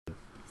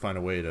find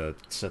a way to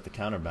set the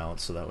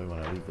counterbalance so that way when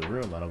I leave the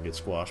room, I don't get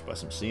squashed by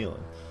some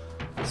ceiling.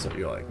 So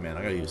you're like, man,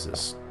 I gotta use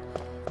this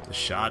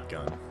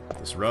shotgun,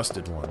 this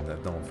rusted one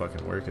that don't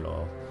fucking work at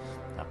all.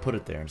 I put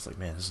it there, and it's like,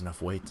 man, there's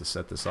enough weight to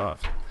set this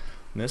off.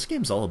 And this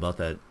game's all about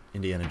that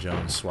Indiana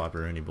Jones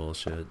swapperoonie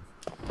bullshit.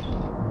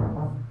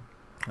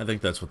 I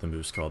think that's what the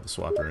move's called, the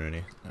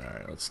swapperoonie.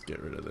 Alright, let's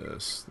get rid of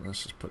this.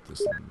 Let's just put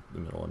this in the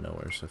middle of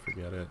nowhere so I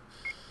forget it.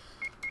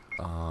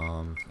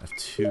 I have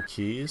 2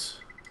 keys.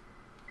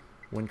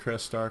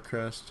 Windcrest,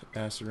 Starcrest,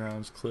 Acid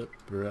Rounds, Clip,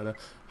 Beretta.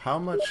 How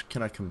much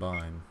can I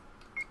combine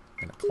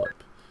in a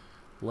clip?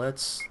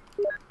 Let's...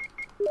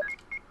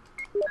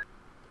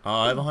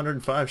 I have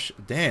 105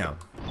 damn.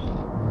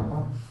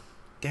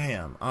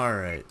 Damn,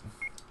 alright.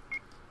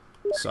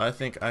 So I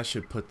think I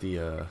should put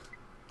the,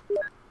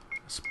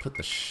 let's put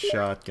the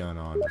shotgun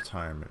on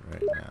retirement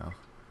right now.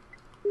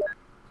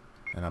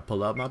 And I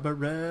pull out my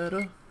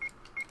Beretta.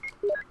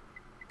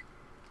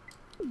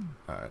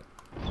 Alright.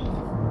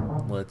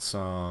 Let's,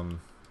 and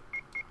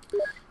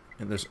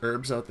there's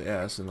herbs out the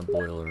ass in the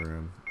boiler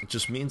room. It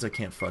just means I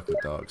can't fuck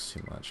with dogs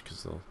too much,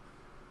 because they'll...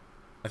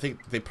 I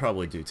think they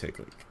probably do take,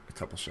 like, a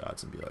couple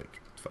shots and be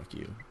like, fuck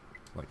you.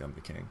 Like I'm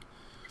the king.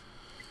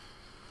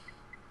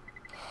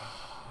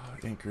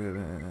 Ink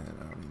ribbon.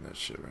 I don't need that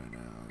shit right now.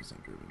 There's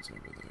ink ribbons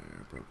over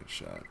there. Broken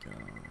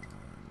shotgun.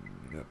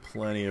 We got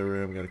plenty of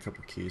room. Got a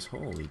couple keys.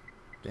 Holy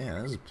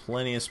damn, this is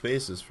plenty of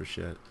spaces for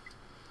shit.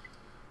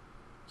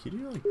 Can you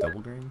do like double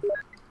green?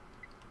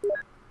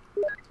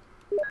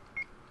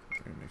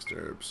 Green mixed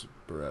herbs.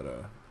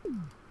 Beretta.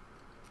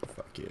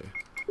 Fuck yeah.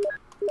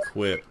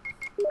 Quip.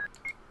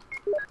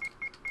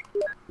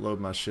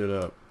 Load my shit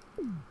up.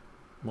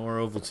 More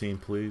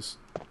Ovaltine, please.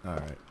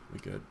 Alright, we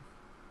good.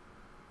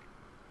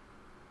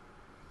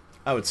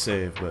 I would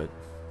save, but...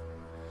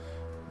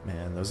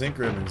 Man, those ink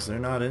ribbons, they're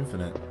not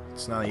infinite.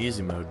 It's not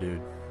easy mode,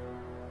 dude.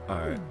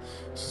 Alright,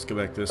 let's just go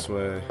back this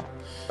way.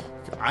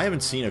 I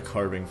haven't seen a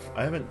carving...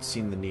 I haven't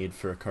seen the need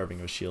for a carving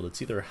of a shield.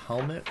 It's either a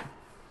helmet...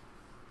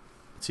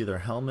 It's either a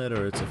helmet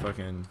or it's a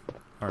fucking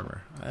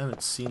armor. I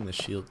haven't seen the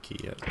shield key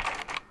yet.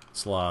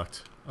 It's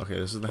locked. Okay,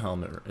 this is the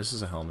helmet. This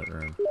is a helmet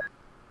room.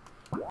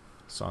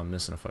 So I'm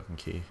missing a fucking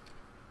key.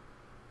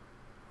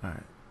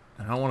 Alright.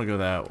 And I don't want to go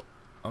that way.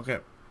 Okay.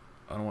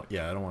 I don't want...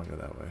 Yeah, I don't want to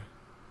go that way.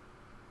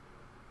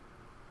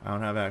 I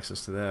don't have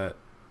access to that.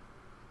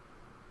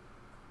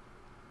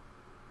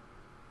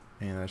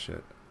 Any of that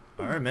shit.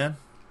 Alright, man.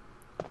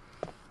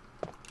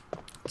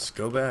 Let's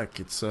go back.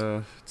 It's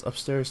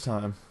upstairs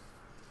time.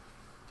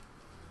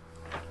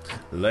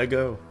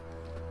 Lego.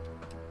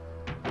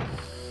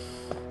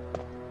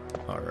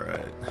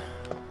 Alright.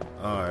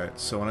 Alright,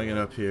 so when I get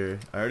up here,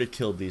 I already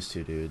killed these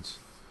 2 dudes.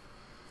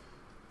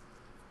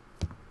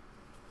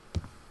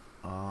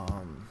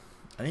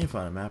 I need to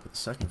find a map of the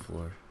 2nd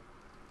floor.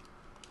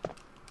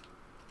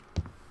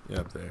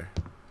 Yeah, up there.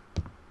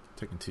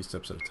 Taking 2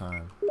 steps at a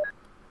time.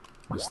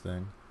 This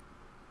thing.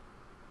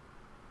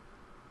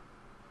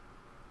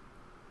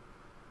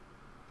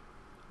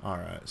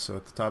 Alright, so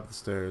at the top of the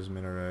stairs,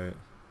 right.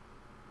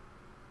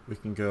 We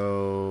can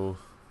go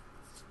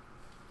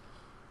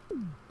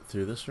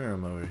through this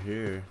room over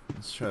here.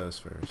 Let's try this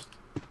first.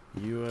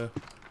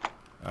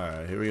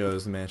 Alright, here we go.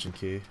 There's the mansion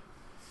key.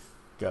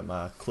 Got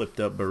my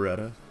clipped up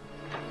Beretta.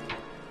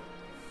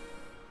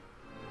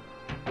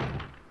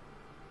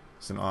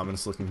 It's an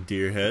ominous looking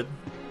deer head.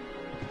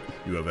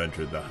 You have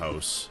entered the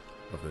house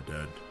of the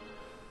dead.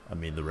 I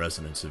mean the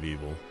residence of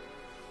evil.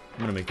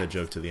 I'm gonna make that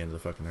joke to the end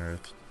of the fucking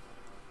earth.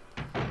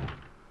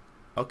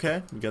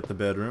 Okay, we got the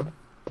bedroom.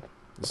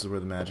 This is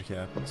where the magic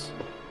happens.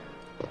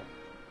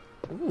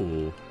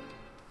 Ooh.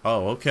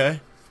 Oh,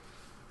 okay.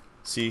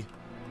 See,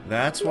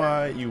 that's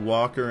why you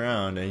walk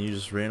around and you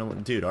just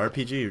randomly... Dude,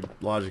 RPG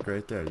logic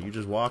right there. You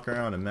just walk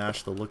around and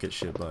mash the look at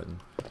shit button.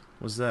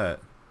 What's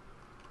that?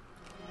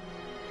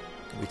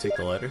 Can we take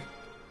the letter?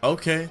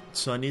 Okay,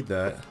 so I need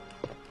that.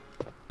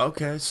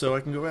 Okay, so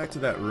I can go back to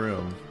that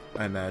room,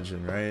 I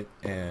imagine, right?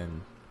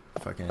 And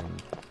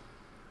fucking...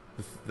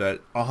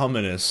 That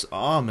ominous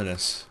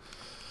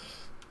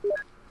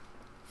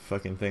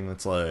fucking thing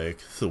that's like,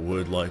 the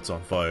wood lights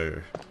on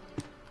fire.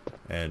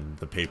 And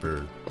the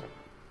paper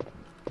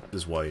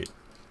is white.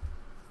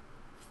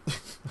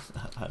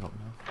 I don't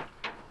know.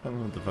 I don't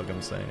know what the fuck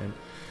I'm saying.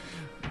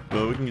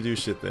 But we can do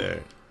shit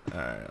there.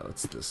 Alright,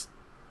 let's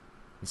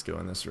go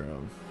in this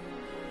room.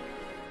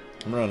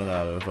 I'm running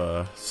out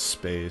of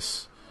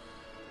space.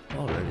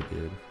 Already,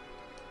 dude.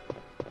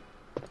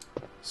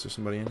 Is there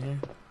somebody in here?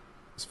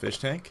 This fish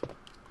tank?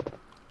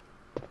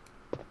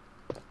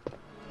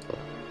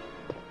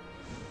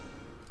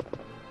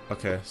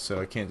 Okay,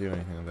 so I can't do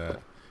anything with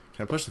that.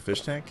 Can I push the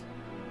fish tank?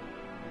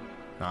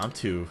 No,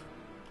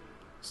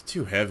 it's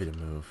too heavy to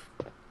move.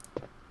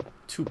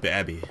 Too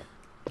babby.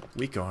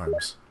 Weak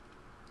arms.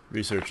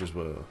 Researchers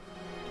will...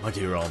 My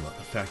dear Alma,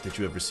 the fact that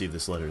you have received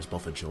this letter is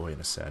both a joy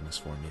and a sadness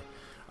for me.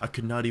 I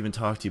could not even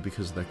talk to you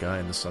because of that guy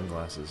in the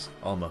sunglasses.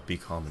 Alma, be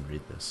calm and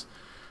read this.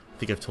 I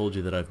think I've told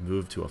you that I've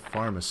moved to a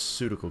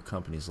pharmaceutical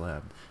company's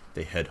lab.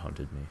 They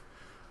headhunted me.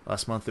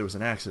 Last month there was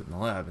an accident in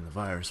the lab and the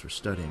virus we're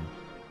studying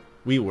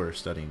We were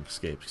studying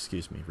escape.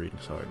 Excuse me,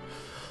 reading's hard.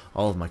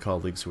 All of my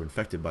colleagues who were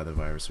infected by the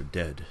virus are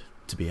dead.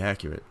 To be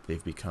accurate,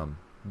 they've become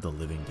the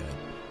living dead.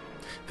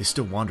 They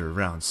still wander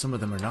around. Some of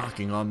them are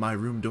knocking on my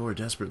room door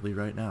desperately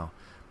right now,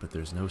 but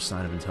there's no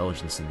sign of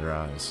intelligence in their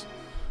eyes.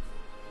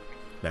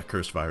 That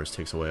cursed virus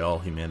takes away all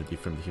humanity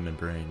from the human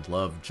brain.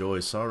 Love, joy,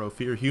 sorrow,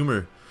 fear,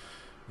 humor.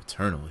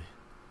 Eternally.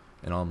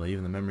 And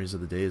even the memories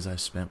of the days I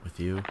spent with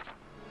you.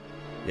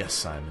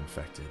 Yes, I'm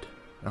infected.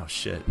 Oh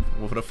shit.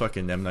 What a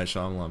fucking M. Night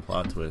Shyamalan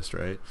plot twist,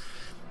 right?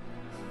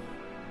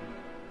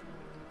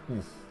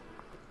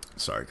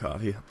 Sorry,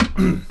 coffee.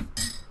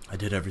 I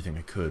did everything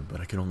I could, but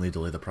I can only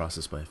delay the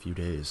process by a few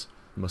days.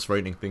 The most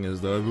frightening thing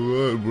is that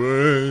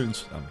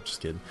I'm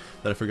just kidding.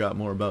 That I forgot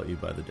more about you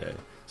by the day.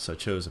 So I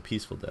chose a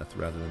peaceful death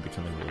rather than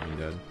becoming the living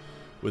dead.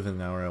 Within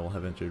an hour I will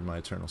have entered my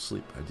eternal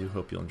sleep. I do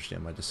hope you'll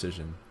understand my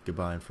decision.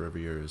 Goodbye and forever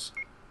yours,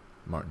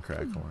 Martin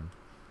Crackhorn.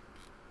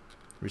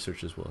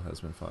 Research's will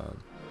has been filed.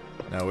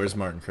 Now where's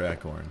Martin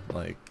Crackhorn?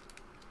 Like,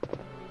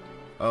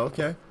 oh,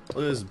 okay.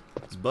 Look at his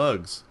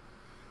bugs.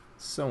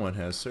 Someone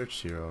has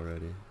searched here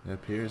already. It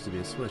appears to be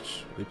a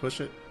switch. Will you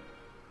push it?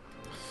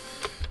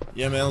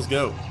 Yeah, man, let's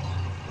go.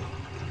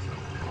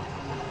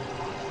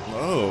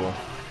 Whoa.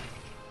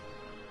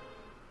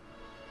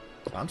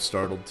 I'm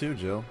startled too,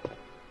 Jill.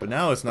 But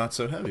now it's not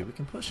so heavy. We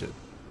can push it.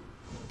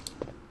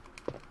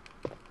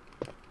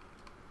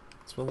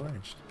 It's well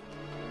arranged.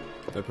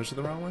 Did I push it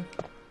the wrong way?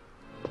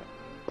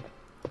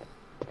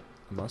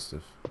 I must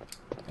have.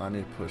 I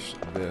need to push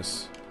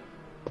this.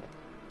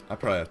 I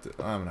probably have to.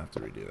 I'm gonna have to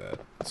redo that.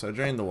 So I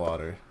drained the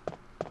water.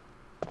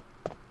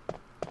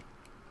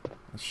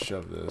 Let's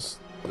shove this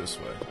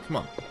way.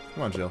 Come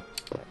on, Jill.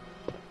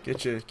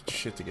 Get your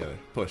shit together.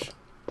 Push,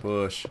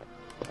 push,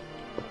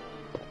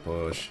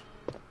 push.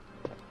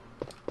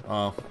 Oh,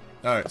 all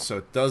right. So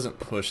it doesn't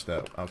push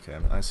that. Okay,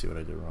 I see what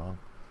I did wrong.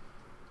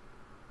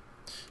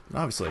 And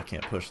obviously, I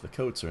can't push. The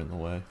coats are in the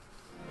way.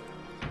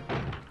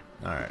 All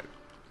right.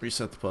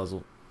 Reset the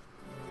puzzle.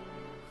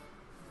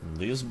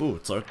 These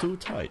boots are too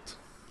tight.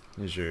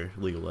 Is your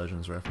League of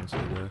Legends reference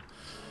of the day.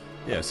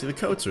 Yeah, see the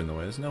coats are in the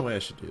way. There's no way I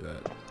should do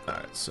that.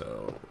 Alright,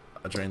 so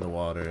I drain the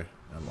water.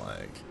 I'm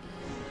like,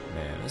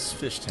 man, this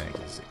fish tank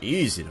is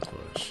easy to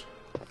push.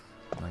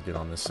 And I get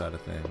on this side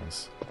of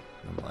things.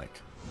 I'm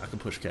like, I can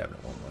push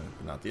cabinet one way,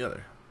 but not the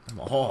other.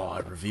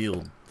 I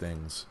revealed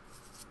things.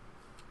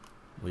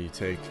 Will you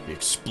take the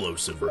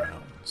explosive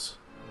rounds?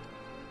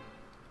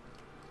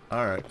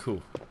 Alright,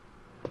 cool.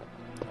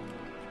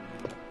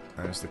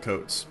 There's the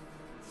coats.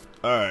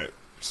 Alright,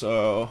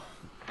 so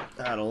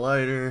got a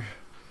lighter.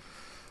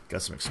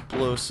 Got some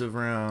explosive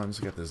rounds.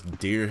 Got this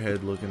deer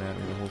head looking at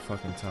me the whole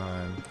fucking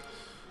time.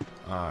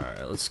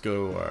 Alright, let's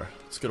go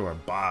to our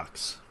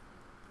box.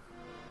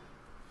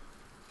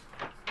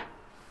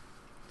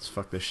 Let's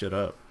fuck this shit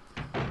up.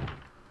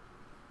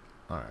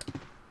 Alright.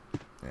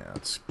 Yeah,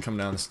 let's come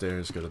down the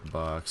stairs, go to the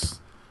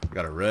box.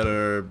 Got a red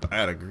herb. I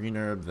had a green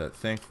herb that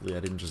thankfully I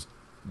didn't just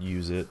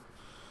use it.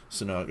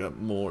 So now I got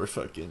more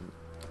fucking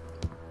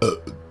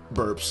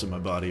burps in my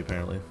body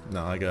apparently.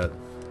 No, I got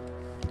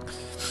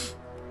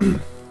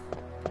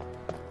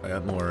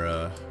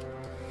more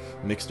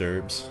mixed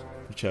herbs,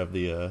 which have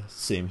the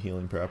same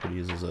healing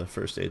properties as a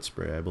first aid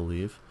spray, I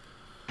believe.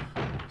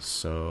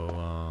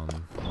 So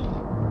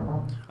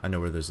I know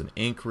where there's an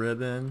ink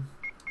ribbon.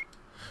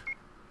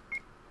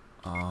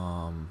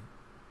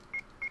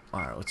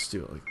 Alright, let's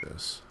do it like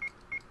this.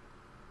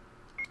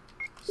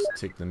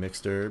 Let's take the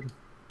mixed herb,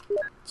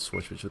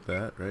 switch it with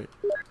that, right?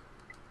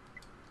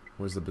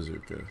 Where's the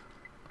bazooka?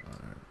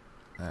 Alright,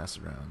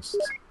 acid rounds.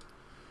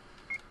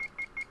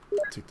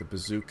 Take the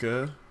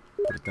bazooka,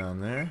 put it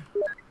down there,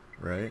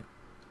 right?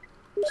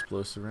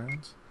 Explosive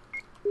rounds.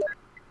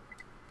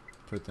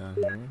 Put it down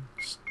here.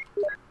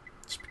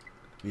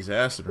 These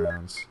acid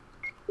rounds.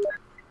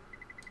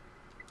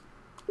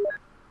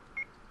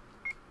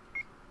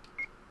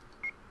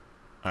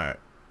 Alright.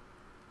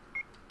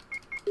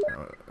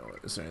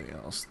 Is there anything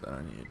else that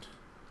I need?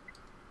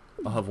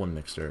 I'll have one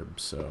mixed herb,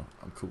 so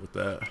I'm cool with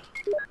that.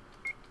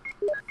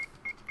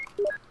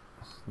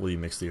 Will you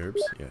mix the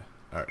herbs? Yeah.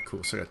 Alright,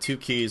 cool. So I got 2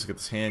 keys, I got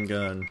this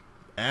handgun,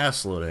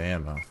 ass load of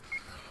ammo.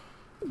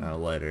 Now a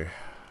lighter.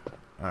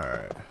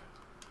 Alright.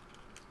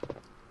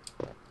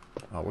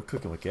 Oh, we're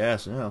cooking with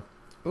gas now.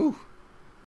 Ooh.